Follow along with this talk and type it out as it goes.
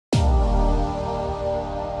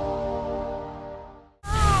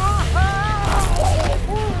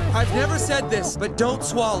I've never said this, but don't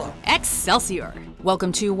swallow. Excelsior!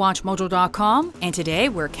 Welcome to WatchMojo.com, and today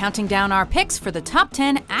we're counting down our picks for the top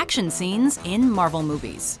 10 action scenes in Marvel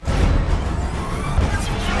movies.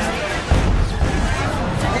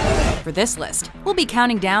 For this list, we'll be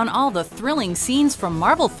counting down all the thrilling scenes from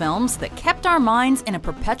Marvel films that kept our minds in a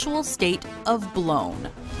perpetual state of blown.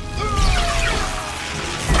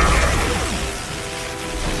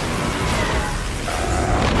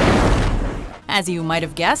 As you might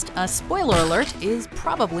have guessed, a spoiler alert is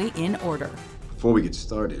probably in order. Before we get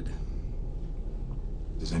started,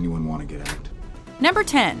 does anyone want to get out? Number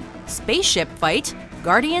 10, Spaceship Fight,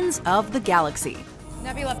 Guardians of the Galaxy.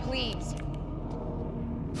 Nebula, please.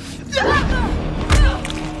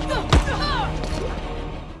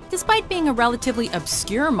 Despite being a relatively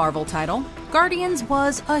obscure Marvel title, Guardians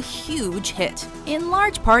was a huge hit, in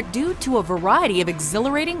large part due to a variety of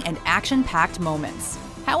exhilarating and action-packed moments.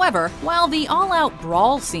 However, while the all-out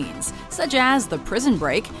brawl scenes, such as the prison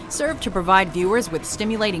break, serve to provide viewers with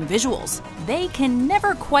stimulating visuals, they can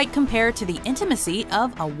never quite compare to the intimacy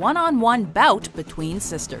of a one-on-one bout between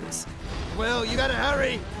sisters. Well, you gotta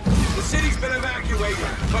hurry. The city's been evacuated,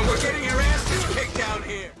 but we're getting our asses kicked down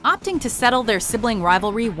here. Opting to settle their sibling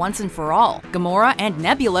rivalry once and for all, Gamora and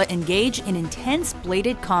Nebula engage in intense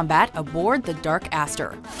bladed combat aboard the Dark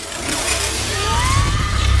Aster.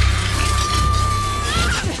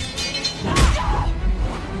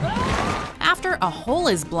 After a hole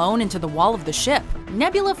is blown into the wall of the ship,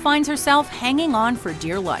 Nebula finds herself hanging on for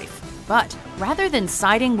dear life. But rather than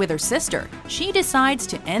siding with her sister, she decides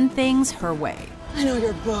to end things her way. I know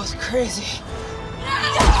you're both crazy.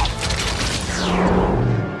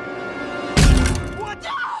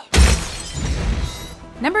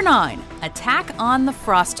 Number 9, Attack on the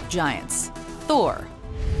Frost Giants. Thor.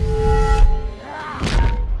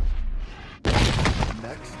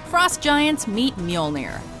 Frost Giants meet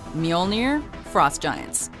Mjolnir. Mjolnir, Frost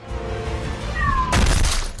Giants.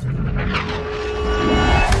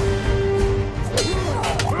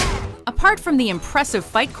 Apart from the impressive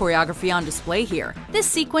fight choreography on display here, this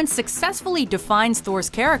sequence successfully defines Thor's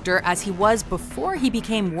character as he was before he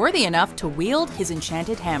became worthy enough to wield his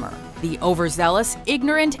enchanted hammer. The overzealous,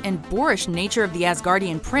 ignorant, and boorish nature of the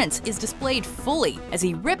Asgardian prince is displayed fully as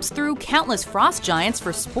he rips through countless frost giants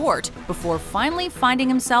for sport before finally finding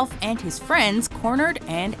himself and his friends cornered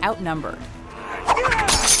and outnumbered.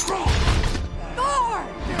 Thor!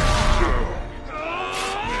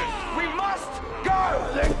 We must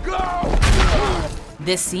go! Then go!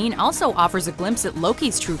 This scene also offers a glimpse at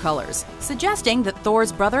Loki's true colors, suggesting that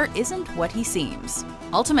Thor's brother isn't what he seems.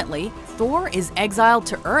 Ultimately, Thor is exiled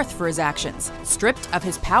to Earth for his actions, stripped of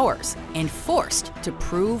his powers, and forced to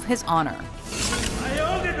prove his honor.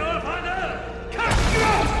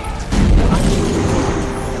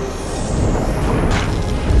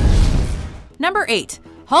 Number 8,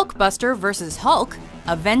 Hulkbuster vs. Hulk,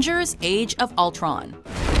 Avengers: Age of Ultron.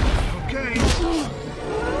 Okay.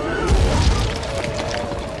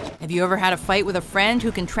 Have you ever had a fight with a friend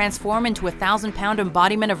who can transform into a 1,000-pound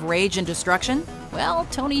embodiment of rage and destruction? Well,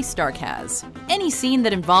 Tony Stark has. Any scene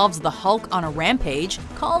that involves the Hulk on a rampage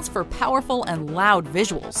calls for powerful and loud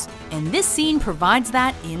visuals, and this scene provides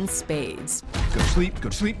that in spades. Go to sleep, go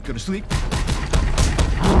to sleep, go to sleep.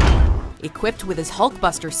 Equipped with his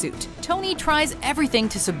Hulkbuster suit, Tony tries everything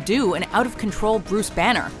to subdue an out-of-control Bruce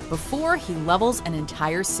Banner before he levels an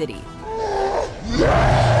entire city.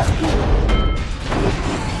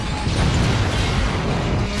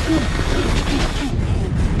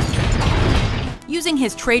 Using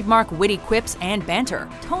his trademark witty quips and banter,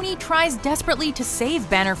 Tony tries desperately to save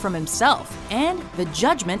Banner from himself and the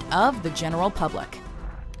judgment of the general public.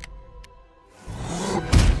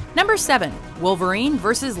 Number 7, Wolverine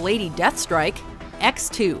vs. Lady Deathstrike,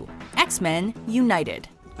 X2, X-Men United.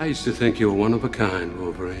 I used to think you were one of a kind,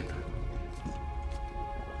 Wolverine.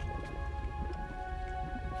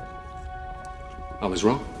 I was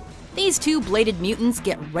wrong. These two bladed mutants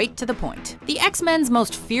get right to the point. The X-Men's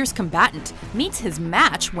most fierce combatant meets his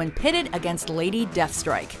match when pitted against Lady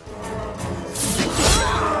Deathstrike.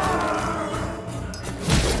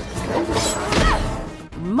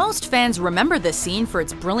 Most fans remember this scene for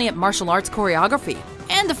its brilliant martial arts choreography,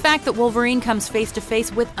 and the fact that Wolverine comes face to face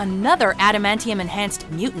with another adamantium-enhanced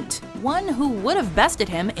mutant, one who would have bested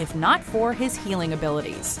him if not for his healing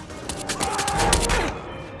abilities.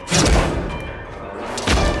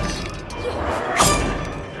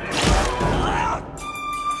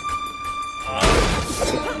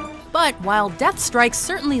 But while Deathstrike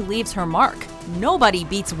certainly leaves her mark, nobody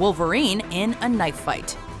beats Wolverine in a knife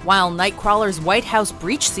fight. While Nightcrawler's White House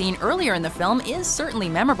breach scene earlier in the film is certainly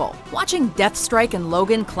memorable, watching Deathstrike and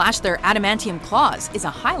Logan clash their adamantium claws is a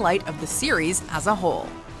highlight of the series as a whole.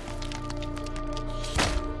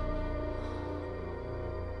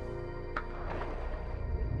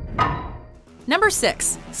 Number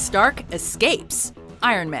 6. Stark escapes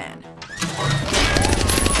Iron Man.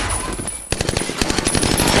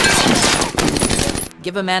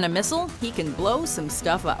 Give a man a missile, he can blow some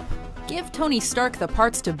stuff up. Give Tony Stark the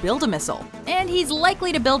parts to build a missile, and he's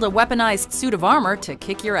likely to build a weaponized suit of armor to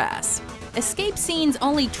kick your ass. Escape scenes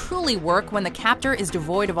only truly work when the captor is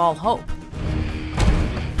devoid of all hope.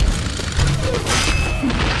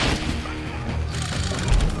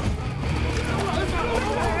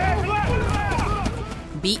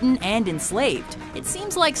 Beaten and enslaved, it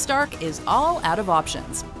seems like Stark is all out of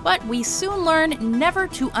options. But we soon learn never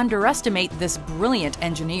to underestimate this brilliant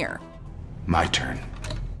engineer. My turn.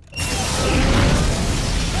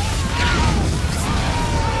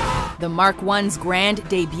 The Mark I's grand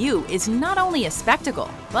debut is not only a spectacle,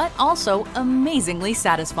 but also amazingly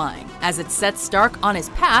satisfying, as it sets Stark on his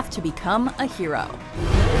path to become a hero.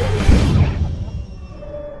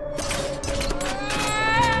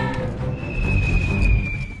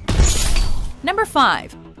 Number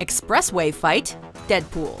 5. Expressway Fight,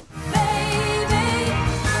 Deadpool.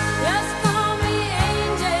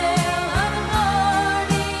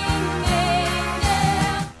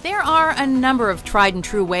 There are a number of tried and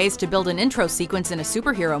true ways to build an intro sequence in a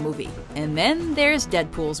superhero movie, and then there's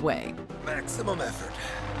Deadpool's way. Maximum effort.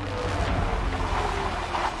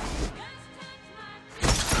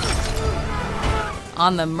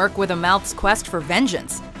 On the Merc with a Mouth's quest for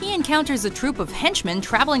vengeance, he encounters a troop of henchmen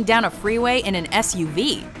traveling down a freeway in an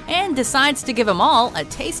SUV, and decides to give them all a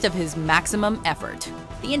taste of his maximum effort.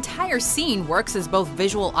 The entire scene works as both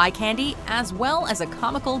visual eye candy as well as a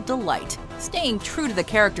comical delight, staying true to the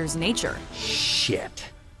character's nature. Shit.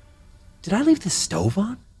 Did I leave the stove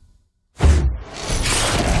on?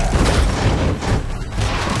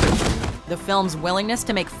 The film's willingness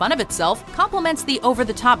to make fun of itself complements the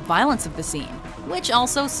over-the-top violence of the scene, which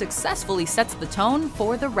also successfully sets the tone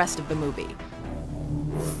for the rest of the movie.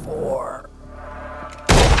 4.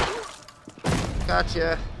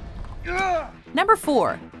 Gotcha. Number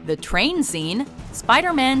 4. The train scene,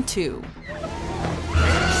 Spider-Man 2.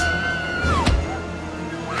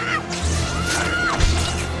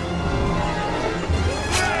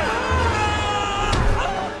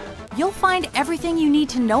 You'll find everything you need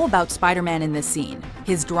to know about Spider-Man in this scene.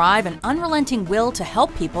 His drive and unrelenting will to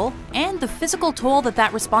help people, and the physical toll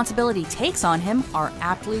that responsibility takes on him are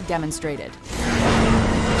aptly demonstrated.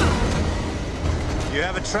 You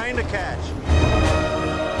have a train to catch.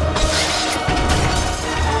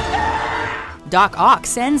 Doc Ock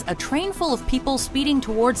sends a train full of people speeding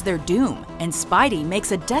towards their doom, and Spidey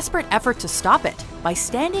makes a desperate effort to stop it by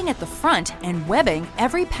standing at the front and webbing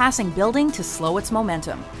every passing building to slow its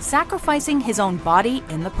momentum, sacrificing his own body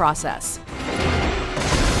in the process.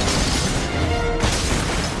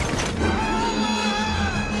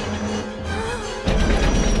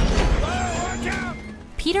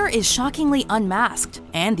 Peter is shockingly unmasked,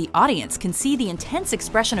 and the audience can see the intense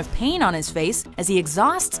expression of pain on his face as he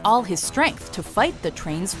exhausts all his strength to fight the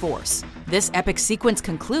train's force. This epic sequence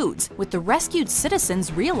concludes with the rescued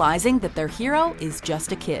citizens realizing that their hero is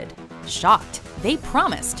just a kid. Shocked, they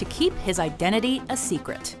promise to keep his identity a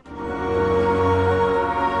secret.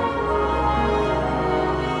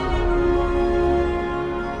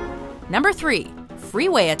 Number 3.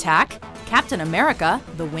 Freeway Attack, Captain America,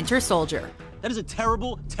 the Winter Soldier. That is a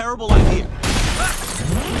terrible, terrible idea.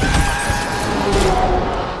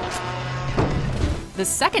 The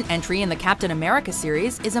second entry in the Captain America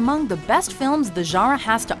series is among the best films the genre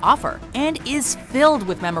has to offer, and is filled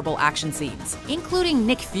with memorable action scenes, including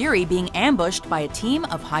Nick Fury being ambushed by a team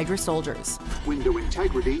of Hydra soldiers. Window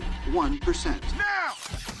integrity, 1%. Now!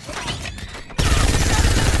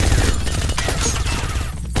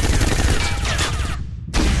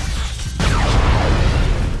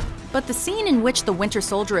 But the scene in which the Winter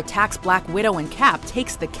Soldier attacks Black Widow and Cap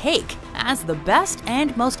takes the cake as the best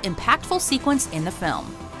and most impactful sequence in the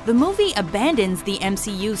film. The movie abandons the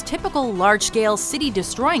MCU's typical large-scale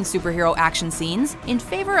city-destroying superhero action scenes in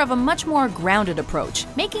favor of a much more grounded approach,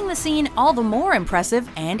 making the scene all the more impressive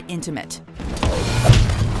and intimate.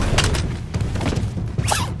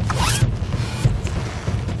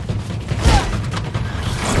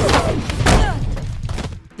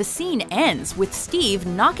 The scene ends with Steve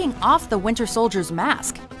knocking off the Winter Soldier's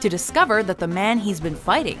mask to discover that the man he's been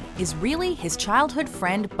fighting is really his childhood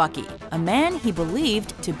friend Bucky, a man he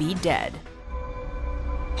believed to be dead.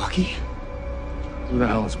 Bucky? Who the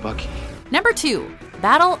hell is Bucky? Number 2.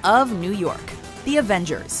 Battle of New York, the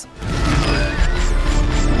Avengers.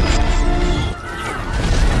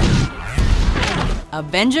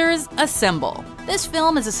 Avengers Assemble. This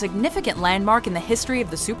film is a significant landmark in the history of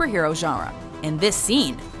the superhero genre. In this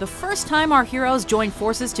scene, the first time our heroes join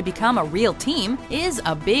forces to become a real team is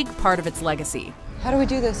a big part of its legacy. How do we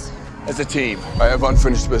do this? As a team, I have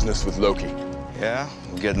unfinished business with Loki. Yeah?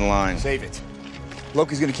 We'll get in line. Save it.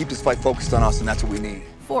 Loki's gonna keep this fight focused on us, and that's what we need.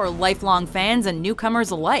 For lifelong fans and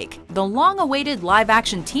newcomers alike, the long-awaited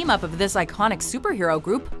live-action team-up of this iconic superhero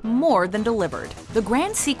group more than delivered. The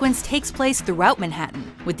grand sequence takes place throughout Manhattan,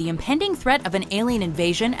 with the impending threat of an alien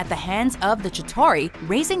invasion at the hands of the Chitauri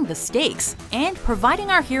raising the stakes and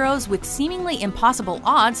providing our heroes with seemingly impossible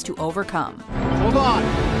odds to overcome. Hold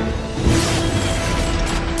on!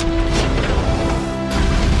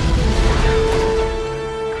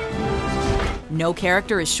 No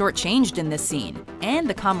character is shortchanged in this scene, and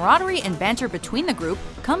the camaraderie and banter between the group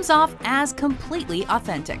comes off as completely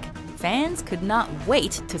authentic. Fans could not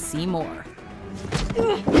wait to see more.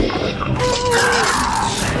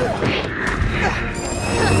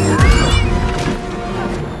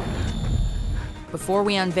 Before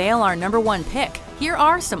we unveil our #1 pick, here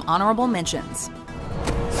are some honorable mentions.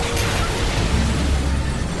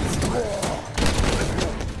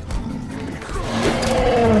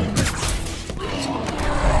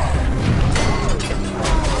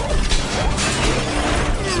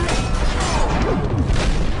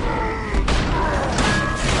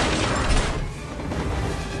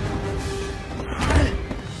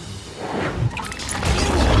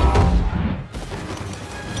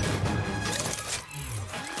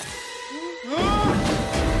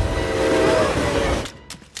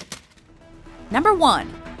 #1,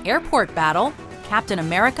 Airport Battle, Captain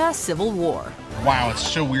America: Civil War. Wow, it's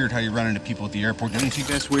so weird how you run into people at the airport. Don't you think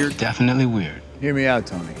that's weird? Definitely weird. Hear me out,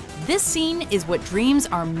 Tony. This scene is what dreams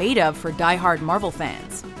are made of for die-hard Marvel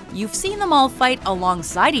fans. You've seen them all fight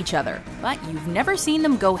alongside each other, but you've never seen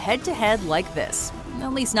them go head-to-head like this.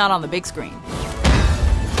 At least not on the big screen.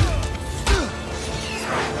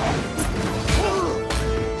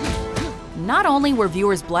 Not only were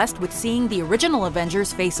viewers blessed with seeing the original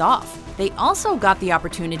Avengers face off, they also got the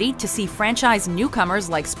opportunity to see franchise newcomers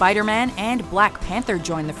like Spider-Man and Black Panther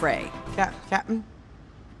join the fray. Captain?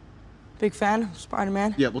 Big fan of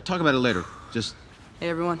Spider-Man? Yeah, we'll talk about it later. Just, Hey,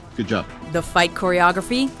 everyone. good job. The fight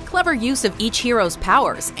choreography, clever use of each hero's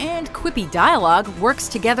powers, and quippy dialogue works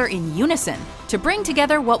together in unison to bring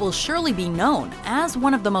together what will surely be known as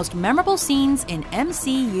one of the most memorable scenes in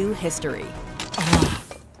MCU history.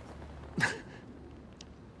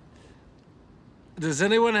 Does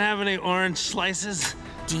anyone have any orange slices?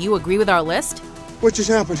 Do you agree with our list? What just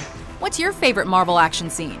happened? What's your favorite Marvel action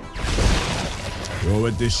scene? You're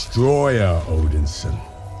a destroyer, Odinson.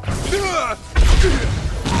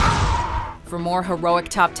 For more heroic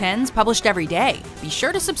top 10s published every day, be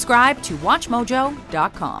sure to subscribe to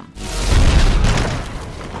WatchMojo.com.